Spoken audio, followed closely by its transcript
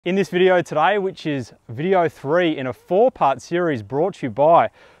In this video today, which is video 3 in a 4-part series brought to you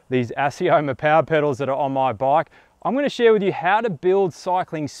by these Asioma power pedals that are on my bike, I'm going to share with you how to build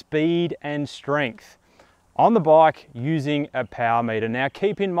cycling speed and strength on the bike using a power meter. Now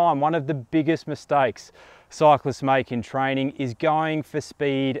keep in mind, one of the biggest mistakes cyclists make in training is going for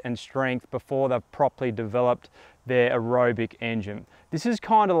speed and strength before they've properly developed their aerobic engine. This is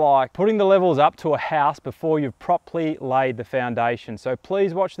kind of like putting the levels up to a house before you've properly laid the foundation. So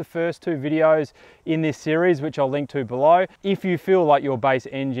please watch the first 2 videos in this series, which I'll link to below, if you feel like your base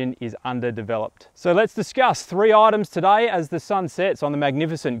engine is underdeveloped. So let's discuss 3 items today as the sun sets on the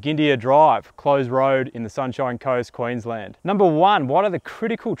magnificent Gindia Drive, closed road in the Sunshine Coast, Queensland. Number 1, what are the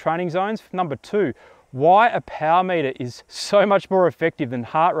critical training zones? Number 2, why a power meter is so much more effective than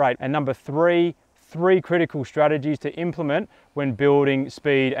heart rate. And number 3, 3 critical strategies to implement when building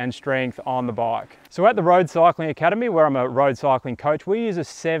speed and strength on the bike. So at the Road Cycling Academy, where I'm a road cycling coach, we use a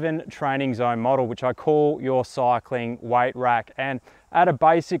 7 training zone model, which I call your cycling weight rack. And at a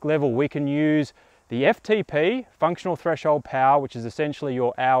basic level, we can use the FTP, functional threshold power, which is essentially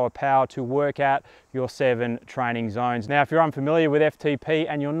your hour power, to work at your 7 training zones. Now, if you're unfamiliar with FTP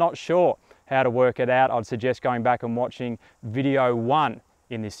and you're not sure how to work it out, I'd suggest going back and watching video 1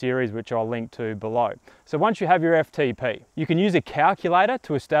 in this series, which I'll link to below. So once you have your FTP, you can use a calculator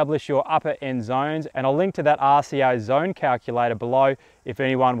to establish your upper end zones, and I'll link to that RCA zone calculator below if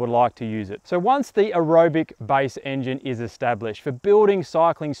anyone would like to use it. So once the aerobic base engine is established for building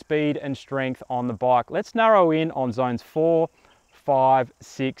cycling speed and strength on the bike, let's narrow in on zones 4, 5,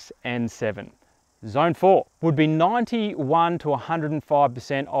 6, and 7. Zone 4 would be 91 to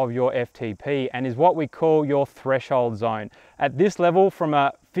 105% of your FTP and is what we call your threshold zone. At this level, from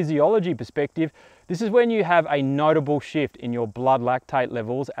a physiology perspective, this is when you have a notable shift in your blood lactate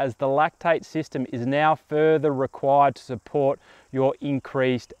levels, as the lactate system is now further required to support your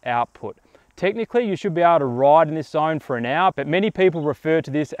increased output. Technically, you should be able to ride in this zone for an hour, but many people refer to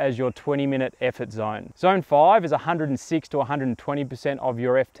this as your 20-minute effort zone. Zone 5 is 106 to 120% of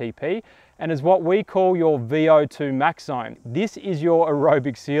your FTP and is what we call your VO2 max zone. This is your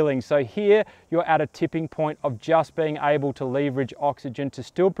aerobic ceiling. So here you're at a tipping point of just being able to leverage oxygen to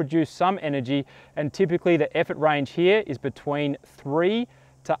still produce some energy, and typically the effort range here is between 3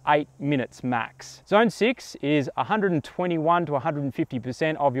 to 8 minutes max. Zone 6 is 121 to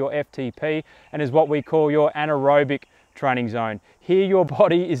 150% of your FTP and is what we call your anaerobic training zone. Here your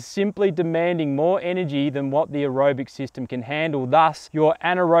body is simply demanding more energy than what the aerobic system can handle. Thus, your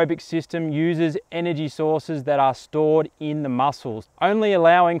anaerobic system uses energy sources that are stored in the muscles, only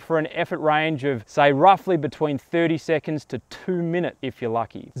allowing for an effort range of, say, roughly between 30 seconds to 2 minutes if you're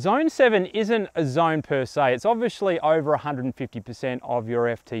lucky. Zone 7 isn't a zone per se. It's obviously over 150% of your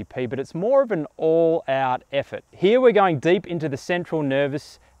FTP, but it's more of an all-out effort. Here we're going deep into the central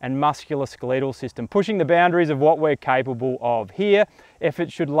nervous and musculoskeletal system, pushing the boundaries of what we're capable of. Here,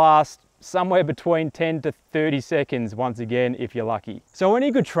 effort should last somewhere between 10 to 30 seconds, once again, if you're lucky. So any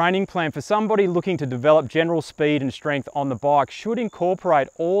good training plan for somebody looking to develop general speed and strength on the bike should incorporate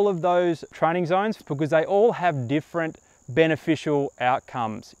all of those training zones, because they all have different beneficial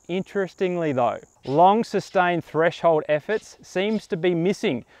outcomes. Interestingly though, long sustained threshold efforts seems to be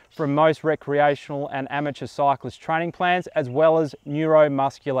missing from most recreational and amateur cyclist training plans, as well as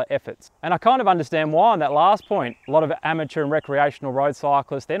neuromuscular efforts. And I kind of understand why on that last point. A lot of amateur and recreational road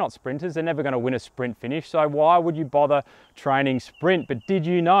cyclists, they're not sprinters, they're never going to win a sprint finish, so why would you bother training sprint? But did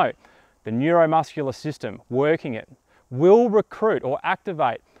you know the neuromuscular system, working it, will recruit or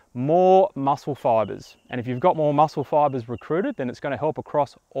activate more muscle fibers, and if you've got more muscle fibers recruited, then it's going to help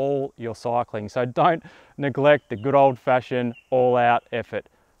across all your cycling. So don't neglect the good old-fashioned all-out effort.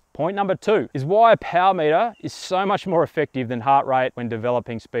 Point number 2 is why a power meter is so much more effective than heart rate when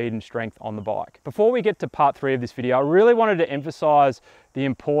developing speed and strength on the bike. Before we get to part 3 of this video, I really wanted to emphasize the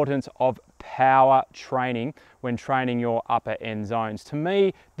importance of power training when training your upper end zones. To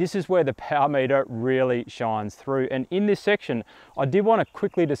me, this is where the power meter really shines through. And in this section, I did want to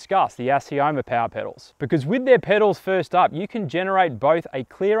quickly discuss the Asioma power pedals, because with their pedals first up, you can generate both a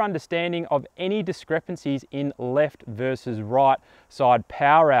clear understanding of any discrepancies in left versus right side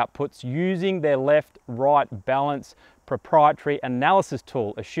power outputs using their left-right balance proprietary analysis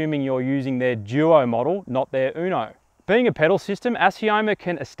tool, assuming you're using their Duo model, not their Uno. Being a pedal system, Asioma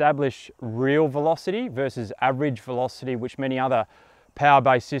can establish real velocity versus average velocity, which many other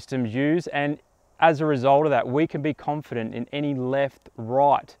power-based systems use, and as a result of that, we can be confident in any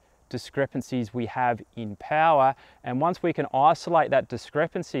left-right discrepancies we have in power. And once we can isolate that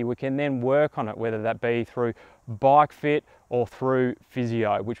discrepancy, we can then work on it, whether that be through bike fit or through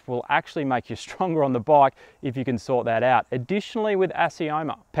physio, which will actually make you stronger on the bike if you can sort that out. Additionally, with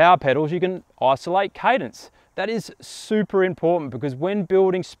Asioma power pedals, you can isolate cadence. That is super important because when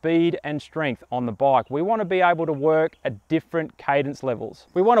building speed and strength on the bike, we want to be able to work at different cadence levels.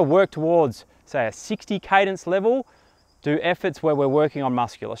 We want to work towards, say, a 60 cadence level, do efforts where we're working on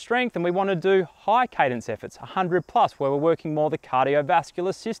muscular strength, and we want to do high cadence efforts, 100 plus, where we're working more the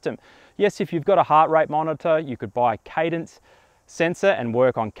cardiovascular system. Yes, if you've got a heart rate monitor, you could buy a cadence sensor and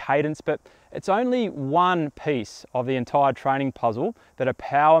work on cadence, but it's only one piece of the entire training puzzle that a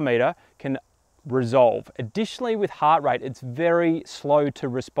power meter can resolve. Additionally, with heart rate, it's very slow to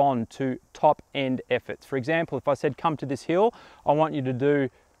respond to top end efforts. For example, if I said come to this hill, I want you to do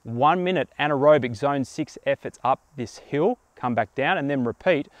 1 minute anaerobic zone 6 efforts up this hill, come back down and then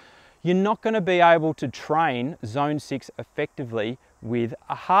repeat, you're not going to be able to train zone 6 effectively with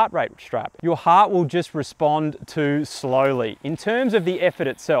a heart rate strap. Your heart will just respond too slowly. In terms of the effort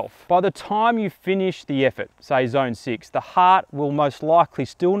itself, by the time you finish the effort, say zone 6, the heart will most likely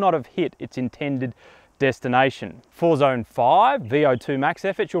still not have hit its intended destination. For zone 5, VO2 max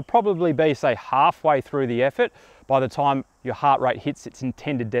effort, you'll probably be, say, halfway through the effort by the time your heart rate hits its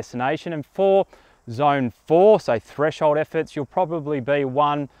intended destination. And for zone 4, say threshold efforts, you'll probably be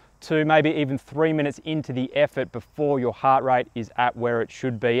 1, 2, maybe even 3 minutes into the effort before your heart rate is at where it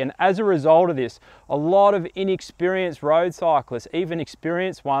should be. And as a result of this, a lot of inexperienced road cyclists, even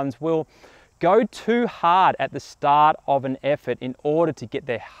experienced ones, will go too hard at the start of an effort in order to get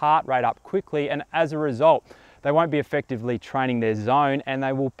their heart rate up quickly. And as a result, they won't be effectively training their zone, and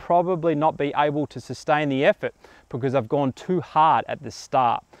they will probably not be able to sustain the effort because they've gone too hard at the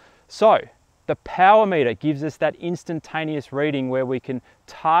start. So the power meter gives us that instantaneous reading where we can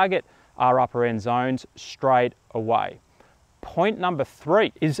target our upper end zones straight away. Point number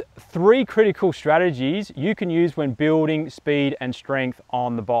 3 is 3 critical strategies you can use when building speed and strength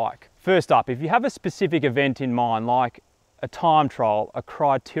on the bike. First up, if you have a specific event in mind, like a time trial, a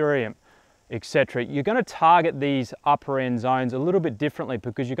criterium, etc., you're going to target these upper end zones a little bit differently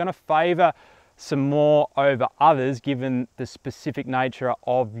because you're going to favor some more over others given the specific nature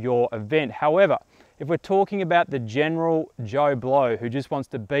of your event. However, if we're talking about the general Joe Blow who just wants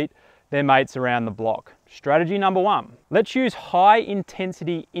to beat their mates around the block, strategy number 1, let's use high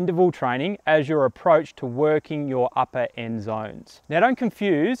intensity interval training as your approach to working your upper end zones. Now, don't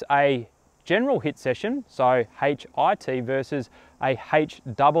confuse a general HIIT session, so HIIT, versus a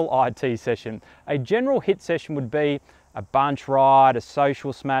HIIT session. A general HIIT session would be a bunch ride, a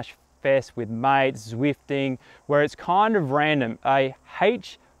social smash fest with mates, Zwifting, where it's kind of random. A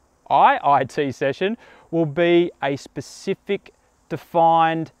HIIT session will be a specific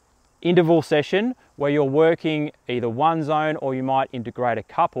defined interval session where you're working either one zone or you might integrate a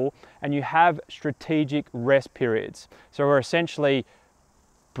couple, and you have strategic rest periods. So we're essentially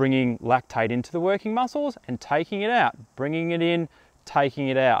bringing lactate into the working muscles and taking it out, bringing it in, taking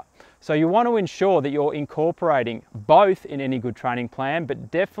it out. So you want to ensure that you're incorporating both in any good training plan, but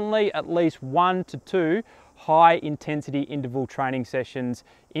definitely at least 1 to 2 high intensity interval training sessions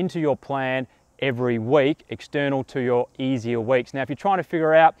into your plan every week, external to your easier weeks. Now, if you're trying to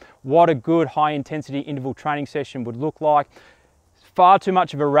figure out what a good high intensity interval training session would look like, it's far too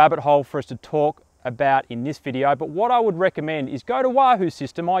much of a rabbit hole for us to talk about in this video, but what I would recommend is go to Wahoo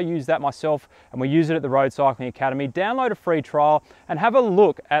System. I use that myself and we use it at the Road Cycling Academy. Download a free trial and have a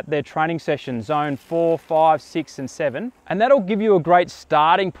look at their training sessions, zone 4, 5, 6 and 7, and that'll give you a great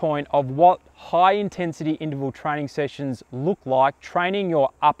starting point of what high intensity interval training sessions look like training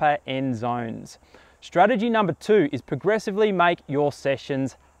your upper end zones. Strategy number 2 is progressively make your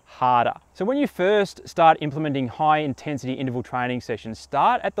sessions harder. So when you first start implementing high intensity interval training sessions,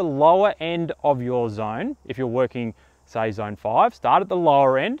 start at the lower end of your zone. If you're working, say, zone 5, start at the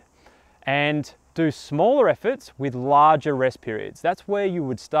lower end and do smaller efforts with larger rest periods. That's where you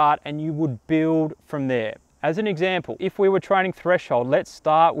would start and you would build from there. As an example, if we were training threshold, let's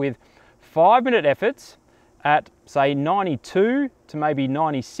start with 5-minute efforts at, say, 92 to maybe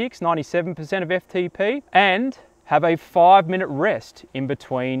 96, 97% of FTP, and have a 5-minute rest in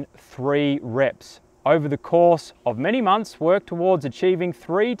between 3 reps. Over the course of many months, work towards achieving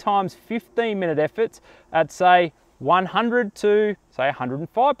 3 times 15-minute efforts at, say, 100 to say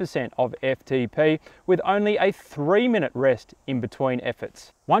 105% of FTP with only a 3-minute rest in between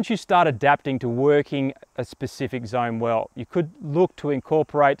efforts. Once you start adapting to working a specific zone well, you could look to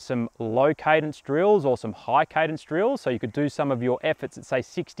incorporate some low cadence drills or some high cadence drills. So you could do some of your efforts at say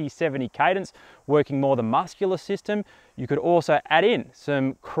 60, 70 cadence, working more the muscular system. You could also add in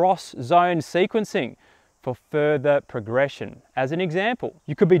some cross zone sequencing for further progression. As an example,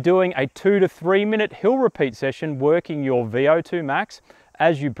 you could be doing a 2 to 3 minute hill repeat session working your VO2 max.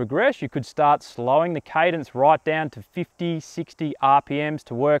 As you progress, you could start slowing the cadence right down to 50, 60 RPMs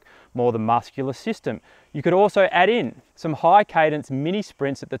to work more the muscular system. You could also add in some high cadence mini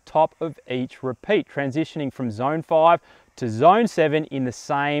sprints at the top of each repeat, transitioning from zone 5 to zone 7 in the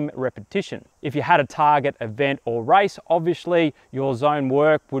same repetition. If you had a target event or race, obviously your zone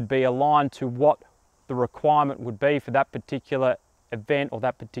work would be aligned to what the requirement would be for that particular event or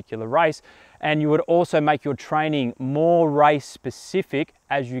that particular race, and you would also make your training more race specific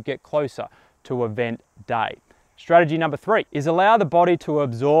as you get closer to event day. Strategy number 3 is allow the body to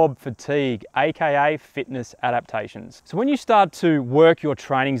absorb fatigue, aka fitness adaptations. So when you start to work your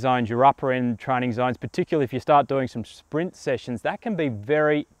training zones, your upper end training zones, particularly if you start doing some sprint sessions, that can be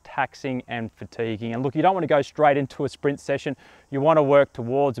very taxing and fatiguing. And look, you don't want to go straight into a sprint session, you want to work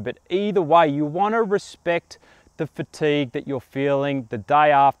towards it, but either way, you want to respect the fatigue that you're feeling the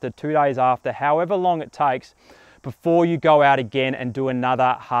day after, 2 days after, however long it takes, before you go out again and do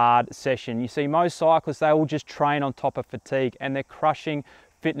another hard session. You see, most cyclists, they will just train on top of fatigue and they're crushing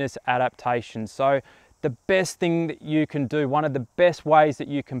fitness adaptations. So the best thing that you can do, one of the best ways that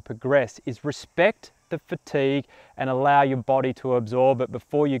you can progress, is respect the fatigue and allow your body to absorb it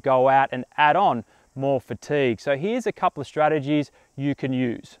before you go out and add on more fatigue. So here's a couple of strategies you can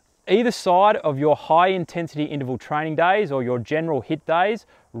use. Either side of your high intensity interval training days or your general HIIT days,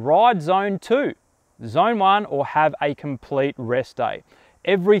 ride zone 2. Zone 1, or have a complete rest day.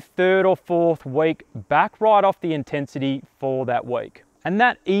 Every 3rd or 4th week, back right off the intensity for that week. And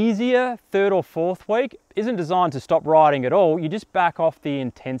that easier 3rd or 4th week isn't designed to stop riding at all, you just back off the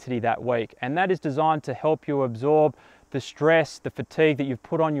intensity that week. And that is designed to help you absorb the stress, the fatigue that you've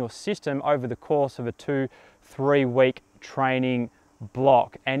put on your system over the course of a 2-3 week training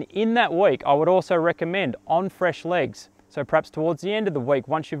block. And in that week, I would also recommend on fresh legs. So perhaps towards the end of the week,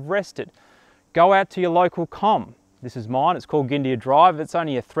 once you've rested, go out to your local comm. This is mine, it's called Gindia Drive. It's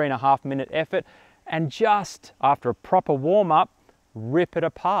only a 3.5 minute effort. And just after a proper warm up, rip it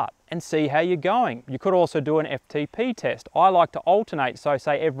apart and see how you're going. You could also do an FTP test. I like to alternate, so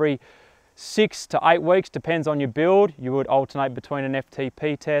say every 6 to 8 weeks, depends on your build, you would alternate between an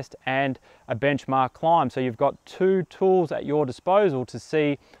FTP test and a benchmark climb. So you've got 2 tools at your disposal to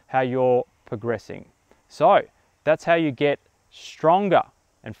see how you're progressing. So that's how you get stronger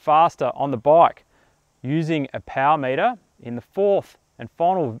and faster on the bike using a power meter. In the 4th and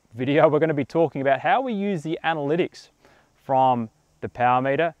final video, we're going to be talking about how we use the analytics from the power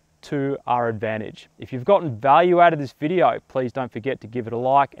meter to our advantage. If you've gotten value out of this video, please don't forget to give it a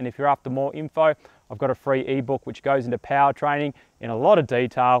like. And if you're after more info, I've got a free ebook which goes into power training in a lot of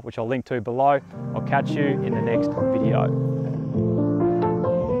detail, which I'll link to below. I'll catch you in the next video.